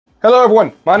Hello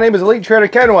everyone, my name is Elite Trader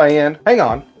Kenway and hang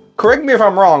on, correct me if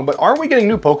I'm wrong, but aren't we getting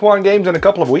new Pokemon games in a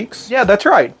couple of weeks? Yeah, that's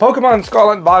right. Pokemon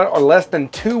Scarlet and Violet are less than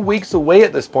 2 weeks away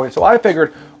at this point, so I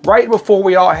figured right before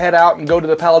we all head out and go to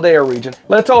the Paldea region,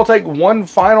 let's all take one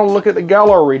final look at the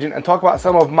Galar region and talk about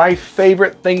some of my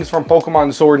favorite things from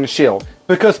Pokemon Sword and Shield.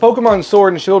 Because Pokemon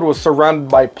Sword and Shield was surrounded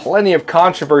by plenty of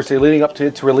controversy leading up to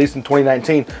its release in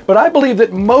 2019, but I believe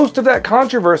that most of that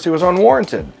controversy was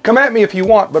unwarranted. Come at me if you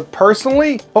want, but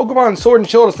personally, Pokemon Sword and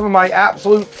Shield is some of my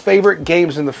absolute favorite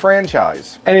games in the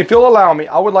franchise. And if you'll allow me,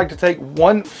 I would like to take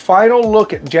one final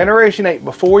look at Generation 8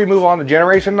 before we move on to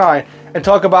Generation 9 and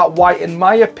talk about why, in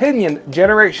my opinion,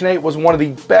 Generation 8 was one of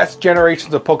the best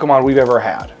generations of Pokemon we've ever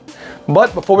had.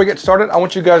 But before we get started, I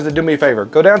want you guys to do me a favor.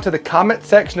 Go down to the comment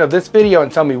section of this video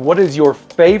and tell me what is your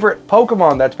favorite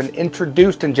Pokemon that's been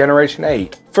introduced in Generation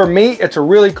 8. For me, it's a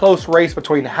really close race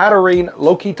between Hatterene,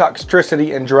 Low-Key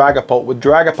Toxtricity, and Dragapult, with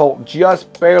Dragapult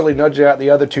just barely nudging out the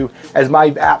other two as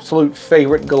my absolute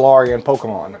favorite Galarian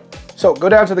Pokemon. So go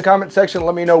down to the comment section and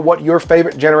let me know what your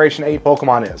favorite Generation 8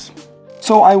 Pokemon is.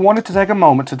 So I wanted to take a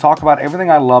moment to talk about everything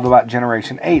I love about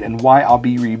Generation 8 and why I'll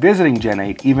be revisiting Gen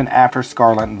 8 even after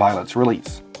Scarlet and Violet's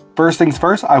release. First things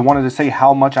first, I wanted to say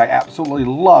how much I absolutely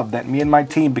love that me and my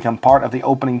team become part of the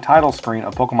opening title screen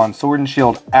of Pokemon Sword and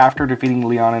Shield after defeating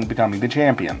Leon and becoming the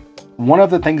champion. One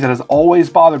of the things that has always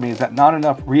bothered me is that not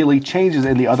enough really changes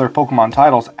in the other Pokemon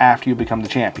titles after you become the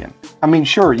champion. I mean,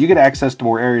 sure, you get access to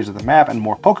more areas of the map and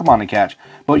more Pokemon to catch,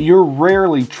 but you're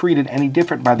rarely treated any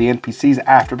different by the NPCs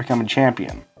after becoming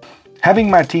champion.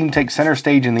 Having my team take center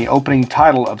stage in the opening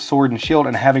title of Sword and Shield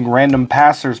and having random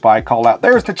passersby call out,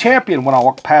 "There's the champion," when I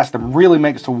walk past them really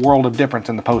makes a world of difference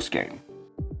in the postgame.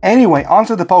 Anyway,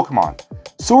 onto the Pokemon.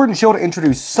 Sword and Shield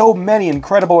introduced so many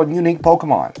incredible and unique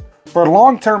Pokemon. For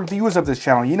long-term viewers of this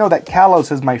channel, you know that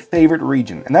Kalos is my favorite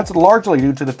region, and that's largely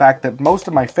due to the fact that most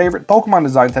of my favorite Pokemon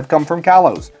designs have come from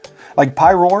Kalos, like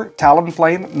Pyroar,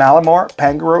 Talonflame, Malamar,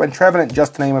 Pangoro, and Trevenant,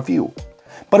 just to name a few.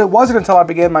 But it wasn't until I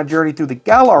began my journey through the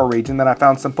Galar region that I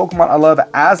found some Pokemon I love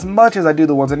as much as I do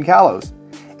the ones in Kalos.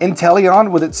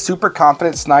 Inteleon with its super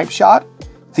confident Snipe Shot,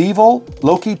 Thievul,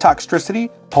 Low-Key Toxtricity,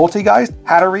 Poltegeist,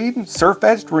 Hatterene,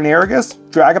 Surfetch'd, Runerigus,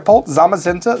 Dragapult,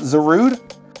 Zamazenta, Zarude.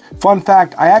 Fun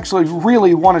fact, I actually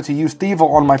really wanted to use Thievul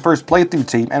on my first playthrough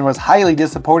team and was highly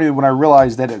disappointed when I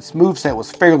realized that its moveset was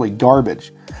fairly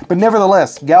garbage. But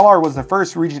nevertheless, Galar was the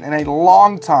first region in a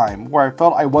long time where I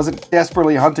felt I wasn't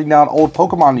desperately hunting down old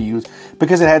Pokemon to use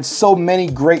because it had so many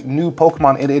great new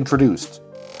Pokemon it introduced.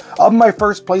 Of my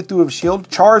first playthrough of Shield,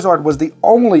 Charizard was the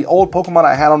only old Pokemon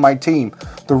I had on my team.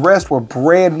 The rest were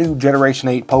brand new Generation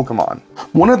 8 Pokemon.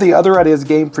 One of the other ideas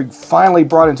Game Freak finally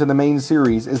brought into the main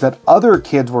series is that other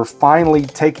kids were finally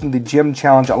taking the gym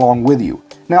challenge along with you.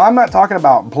 Now, I'm not talking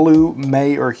about Blue,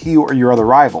 May, or Hugh or your other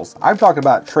rivals. I'm talking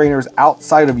about trainers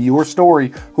outside of your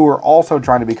story who are also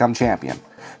trying to become champion.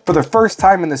 For the first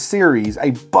time in the series,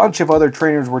 a bunch of other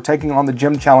trainers were taking on the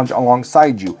gym challenge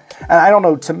alongside you. And I don't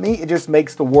know, to me, it just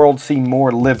makes the world seem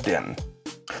more lived in.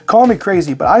 Call me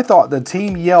crazy, but I thought the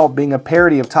Team Yell being a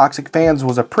parody of Toxic Fans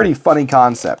was a pretty funny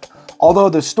concept. Although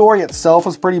the story itself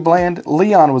was pretty bland,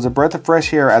 Leon was a breath of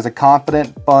fresh air as a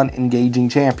confident, fun, engaging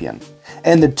champion.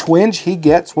 And the twinge he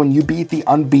gets when you beat the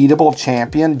unbeatable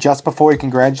champion just before he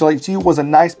congratulates you was a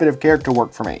nice bit of character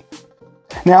work for me.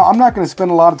 Now, I'm not going to spend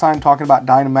a lot of time talking about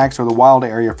Dynamax or the wild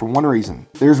area for one reason.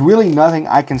 There's really nothing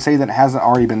I can say that hasn't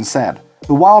already been said.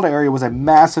 The wild area was a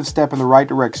massive step in the right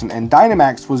direction, and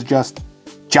Dynamax was just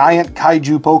giant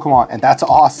kaiju Pokemon, and that's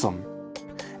awesome.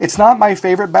 It's not my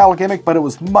favorite battle gimmick, but it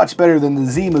was much better than the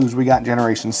Z moves we got in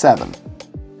Generation 7.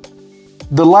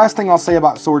 The last thing I'll say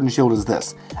about Sword and Shield is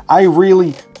this. I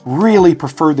really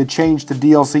prefer the change to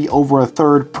DLC over a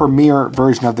third premier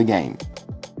version of the game.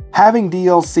 Having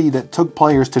DLC that took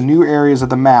players to new areas of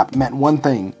the map meant one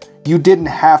thing. You didn't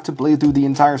have to play through the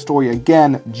entire story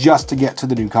again just to get to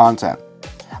the new content.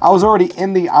 I was already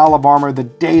in the Isle of Armor the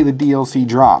day the DLC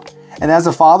dropped, and as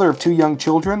a father of 2 young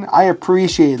children, I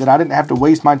appreciate that I didn't have to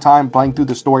waste my time playing through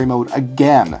the story mode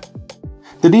again.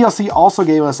 The DLC also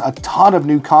gave us a ton of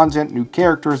new content, new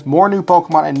characters, more new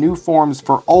Pokemon, and new forms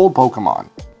for old Pokemon.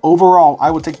 Overall,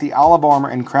 I would take the Isle of Armor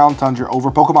and Crown Tundra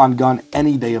over Pokemon Gun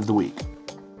any day of the week.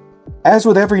 As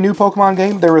with every new Pokemon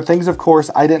game, there were things, of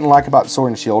course, I didn't like about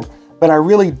Sword and Shield, but I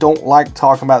really don't like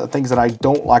talking about the things that I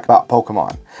don't like about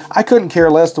Pokemon. I couldn't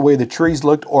care less the way the trees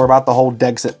looked or about the whole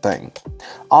Dexit thing.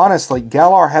 Honestly,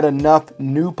 Galar had enough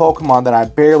new Pokemon that I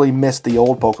barely missed the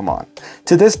old Pokemon.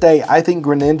 To this day, I think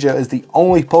Greninja is the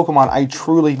only Pokemon I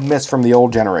truly miss from the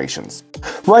old generations.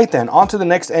 Right then, on to the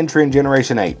next entry in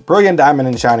Generation 8, Brilliant Diamond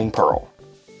and Shining Pearl.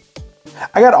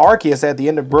 I got Arceus at the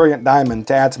end of Brilliant Diamond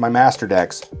to add to my master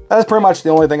decks. That's pretty much the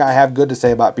only thing I have good to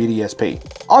say about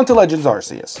BDSP. On to Legends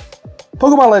Arceus.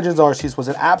 Pokemon Legends Arceus was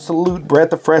an absolute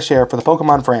breath of fresh air for the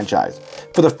Pokemon franchise.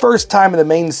 For the first time in the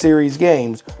main series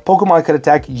games, Pokemon could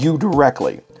attack you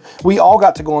directly. We all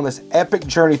got to go on this epic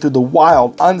journey through the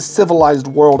wild, uncivilized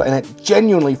world, and it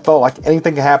genuinely felt like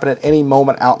anything could happen at any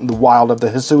moment out in the wild of the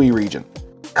Hisui region.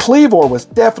 Kleavor was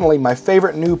definitely my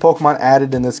favorite new Pokemon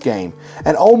added in this game,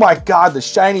 and oh my god, the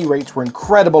shiny rates were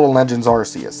incredible in Legends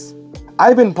Arceus.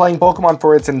 I've been playing Pokemon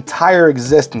for its entire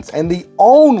existence, and the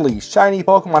only shiny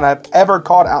Pokemon I've ever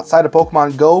caught outside of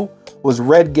Pokemon Go was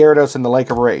Red Gyarados in the Lake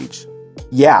of Rage.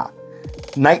 Yeah,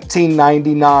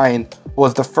 1999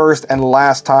 was the first and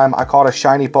last time I caught a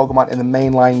shiny Pokemon in the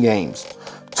mainline games.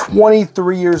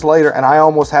 23 years later, and I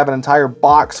almost have an entire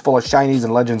box full of shinies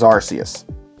in Legends Arceus.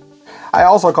 I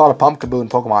also caught a Pumpkaboo in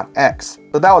Pokemon X,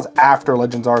 but that was after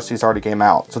Legends Arceus already came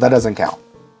out, so that doesn't count.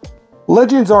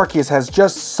 Legends Arceus has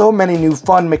just so many new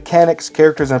fun mechanics,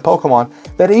 characters, and Pokemon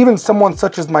that even someone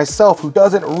such as myself who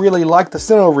doesn't really like the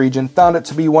Sinnoh region found it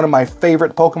to be one of my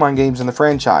favorite Pokemon games in the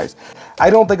franchise. I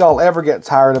don't think I'll ever get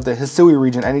tired of the Hisui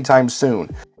region anytime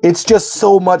soon. It's just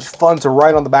so much fun to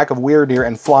ride on the back of Weirdeer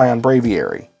and fly on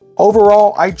Braviary.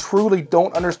 Overall, I truly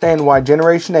don't understand why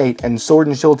Generation 8 and Sword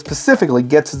and Shield specifically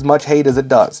gets as much hate as it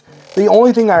does. The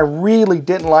only thing I really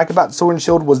didn't like about Sword and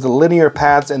Shield was the linear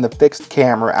paths and the fixed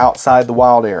camera outside the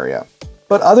wild area.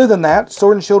 But other than that,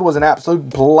 Sword and Shield was an absolute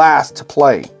blast to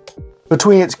play.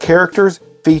 Between its characters,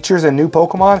 features, and new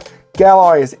Pokemon,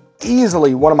 Galar is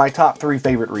easily one of my top 3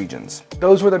 favorite regions.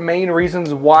 Those were the main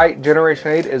reasons why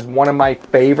Generation 8 is one of my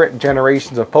favorite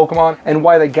generations of Pokemon, and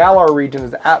why the Galar region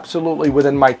is absolutely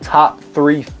within my top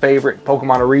 3 favorite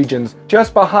Pokemon regions,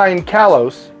 just behind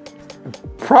Kalos,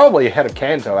 probably ahead of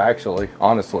Kanto actually,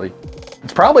 honestly.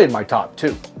 It's probably in my top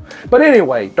 2. But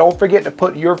anyway, don't forget to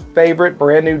put your favorite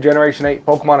brand new Generation 8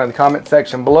 Pokemon in the comment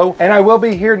section below. And I will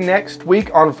be here next week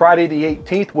on Friday the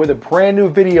 18th with a brand new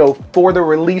video for the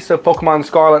release of Pokemon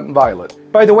Scarlet and Violet.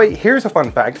 By the way, here's a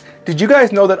fun fact. Did you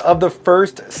guys know that of the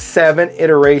first 7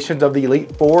 iterations of the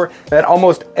Elite Four, that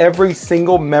almost every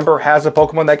single member has a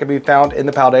Pokemon that can be found in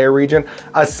the Paldea region,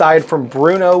 aside from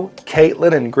Bruno,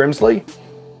 Caitlyn, and Grimsley?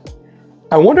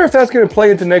 I wonder if that's going to play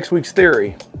into next week's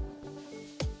theory.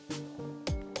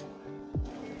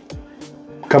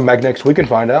 Come back next week and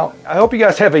find out. I hope you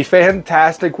guys have a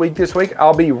fantastic week this week.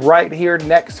 I'll be right here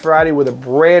next Friday with a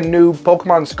brand new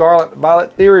Pokemon Scarlet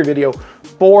Violet theory video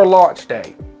for launch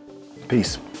day.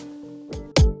 Peace.